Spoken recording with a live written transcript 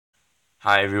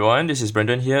Hi everyone, this is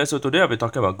Brendan here. So today I'll be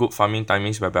talking about good farming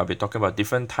timings, where I'll be talking about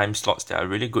different time slots that are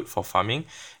really good for farming,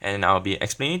 and I'll be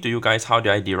explaining to you guys how do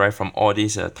I derive from all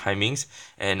these timings,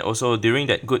 and also during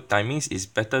that good timings it's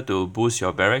better to boost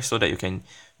your barracks so that you can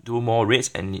do more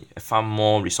raids and farm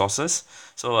more resources.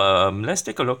 So let's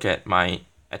take a look at my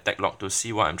attack log to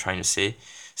see what I'm trying to say.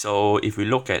 So if we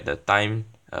look at the time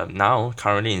now,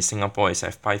 currently in Singapore it's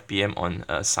at 5 p.m.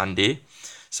 on Sunday.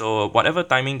 So whatever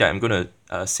timing that I'm going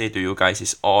to say to you guys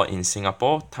is all in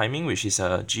Singapore timing, which is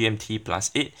GMT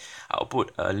 +8. I'll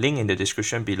put a link in the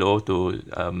description below to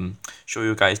show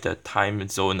you guys the time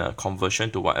zone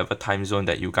conversion to whatever time zone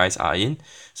that you guys are in.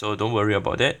 So don't worry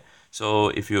about that. So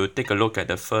if you take a look at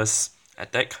the first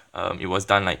attack, it was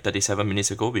done like 37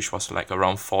 minutes ago, which was like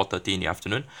around 4:30 in the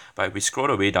afternoon. But if we scroll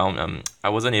the way down, I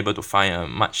wasn't able to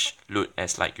find much loot,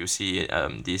 as like you see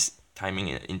this timing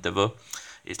interval.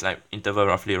 It's like interval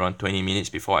roughly around 20 minutes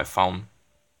before I found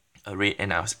a raid,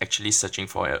 and I was actually searching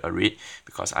for a raid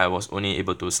because I was only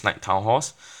able to snipe town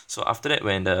halls. So after that,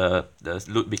 when the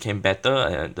loot became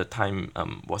better, the time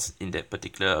was in that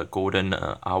particular golden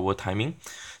hour timing.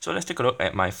 So let's take a look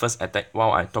at my first attack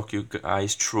while I talk you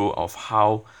guys through of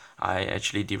how I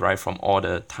actually derive from all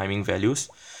the timing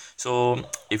values. So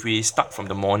if we start from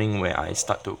the morning where I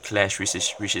start to clash,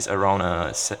 which is around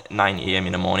 9 a.m.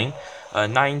 in the morning,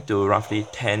 9 to roughly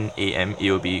 10 a.m.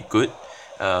 it will be good.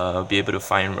 Be able to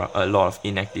find a lot of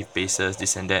inactive bases,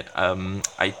 this and that.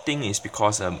 I think it's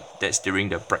because that's during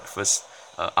the breakfast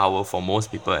hour for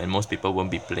most people, and most people won't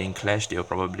be playing Clash. They'll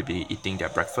probably be eating their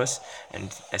breakfast,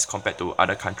 and as compared to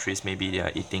other countries, maybe they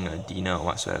are eating a dinner or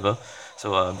whatsoever.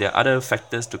 So there are other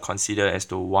factors to consider as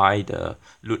to why the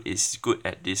loot is good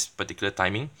at this particular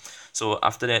timing. So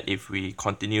after that, if we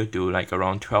continue to like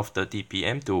around 12:30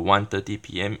 p.m. to 1:30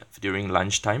 p.m. during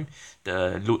lunchtime,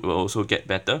 the loot will also get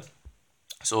better.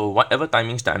 So whatever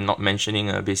timings that I'm not mentioning,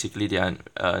 basically they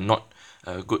are not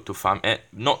good to farm at.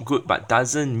 Not good, but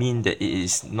doesn't mean that it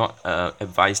is not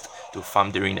advised to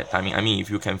farm during that timing. I mean, if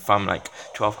you can farm like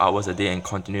 12 hours a day and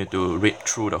continue to raid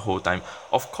through the whole time,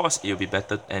 of course it will be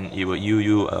better and it will yield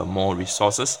you more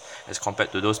resources as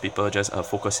compared to those people just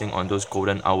focusing on those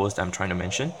golden hours that I'm trying to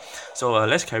mention. So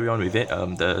let's carry on with it.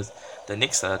 The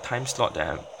next time slot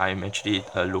that I'm actually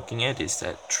looking at is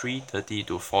at 3:30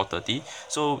 to 4:30.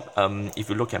 So if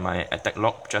you look at my attack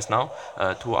log just now,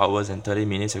 2 hours and 30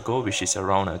 minutes ago, which is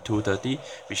around 2:30,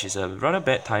 which is a rather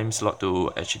bad time slot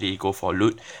to actually go for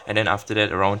loot. And then after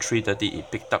that, around 3:30,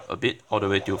 it picked up a bit all the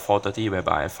way to 4:30,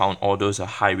 whereby I found all those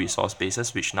high resource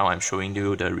bases, which now I'm showing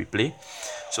you the replay.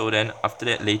 So then after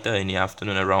that, later in the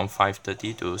afternoon, around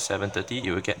 5:30 to 7:30,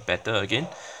 it will get better again.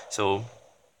 So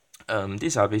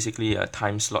these are basically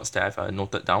time slots that I've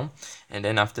noted down. And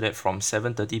then after that, from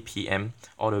 7:30 p.m.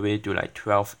 all the way to like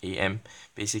 12 a.m.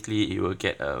 basically it will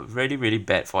get really really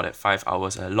bad for that 5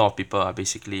 hours. A lot of people are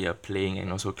basically playing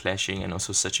and also clashing and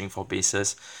also searching for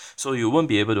bases, so you won't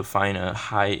be able to find a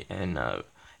high and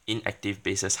inactive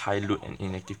bases, high loot and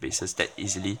inactive bases that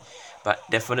easily. But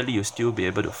definitely you'll still be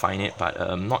able to find it, but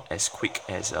not as quick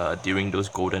as during those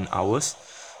golden hours.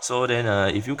 So then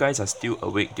if you guys are still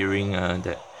awake during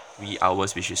that wee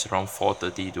hours, which is around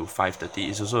 4:30 to 5:30,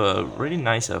 it's also a really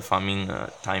nice farming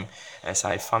time, as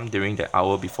I farmed during that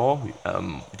hour before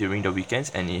during the weekends,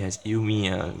 and it has yielded me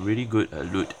a really good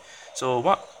loot. So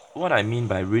what I mean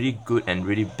by really good and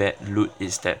really bad loot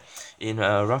is that in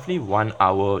roughly 1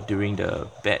 hour during the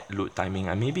bad loot timing,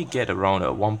 I maybe get around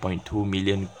 1.2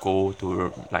 million gold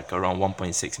to like around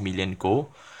 1.6 million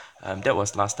gold. That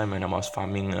was last time when I was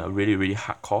farming really really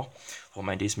hardcore for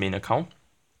my this main account.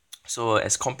 So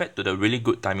as compared to the really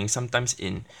good timing, sometimes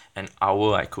in an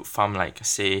hour I could farm like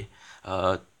say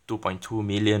 2.2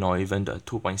 million or even the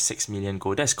 2.6 million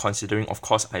gold. That's considering, of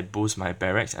course, I boost my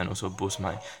barracks and also boost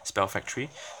my spell factory.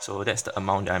 So that's the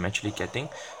amount that I'm actually getting.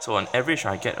 So on average,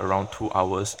 I get around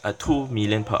 2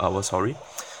 million per hour. Sorry.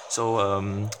 So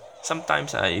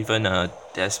sometimes I even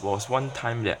there was one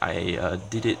time that I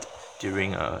did it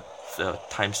during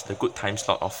the good time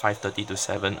slot of 5:30 to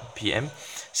 7 p.m.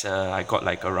 So I got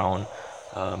like around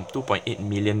 2.8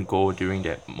 million gold during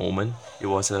that moment. It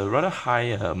was a rather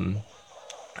high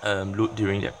loot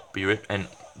during that period, and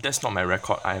that's not my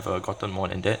record. I've gotten more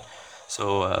than that.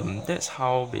 So that's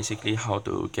how basically how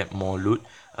to get more loot,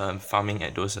 farming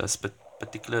at those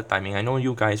particular timing. I know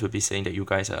you guys will be saying that you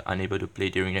guys are unable to play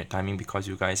during that timing because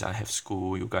you guys have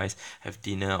school, you guys have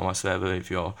dinner or whatsoever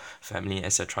with your family,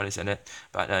 etc. this and that.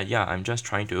 But yeah, I'm just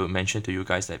trying to mention to you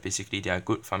guys that basically there are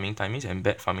good farming timings and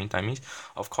bad farming timings.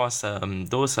 Of course,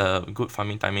 those good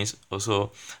farming timings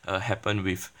also happen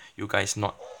with you guys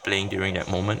not playing during that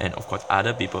moment, and of course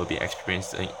other people will be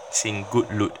experiencing good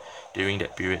loot during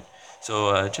that period.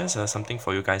 So just something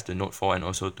for you guys to note for and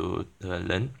also to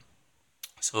learn.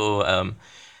 So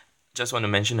just want to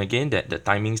mention again that the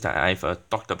timings that I've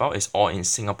talked about is all in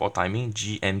Singapore timing,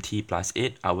 GMT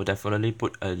 +8. I will definitely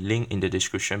put a link in the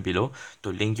description below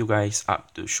to link you guys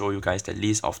up to show you guys the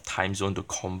list of time zone to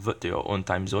convert to your own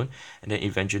time zone, and then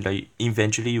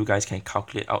eventually you guys can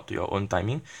calculate out to your own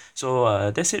timing. So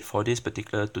that's it for this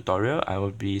particular tutorial. I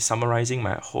will be summarizing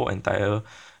my whole entire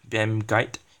BAM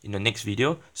guide in the next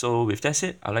video. So with that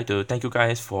said, I'd like to thank you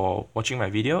guys for watching my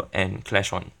video and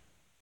clash on.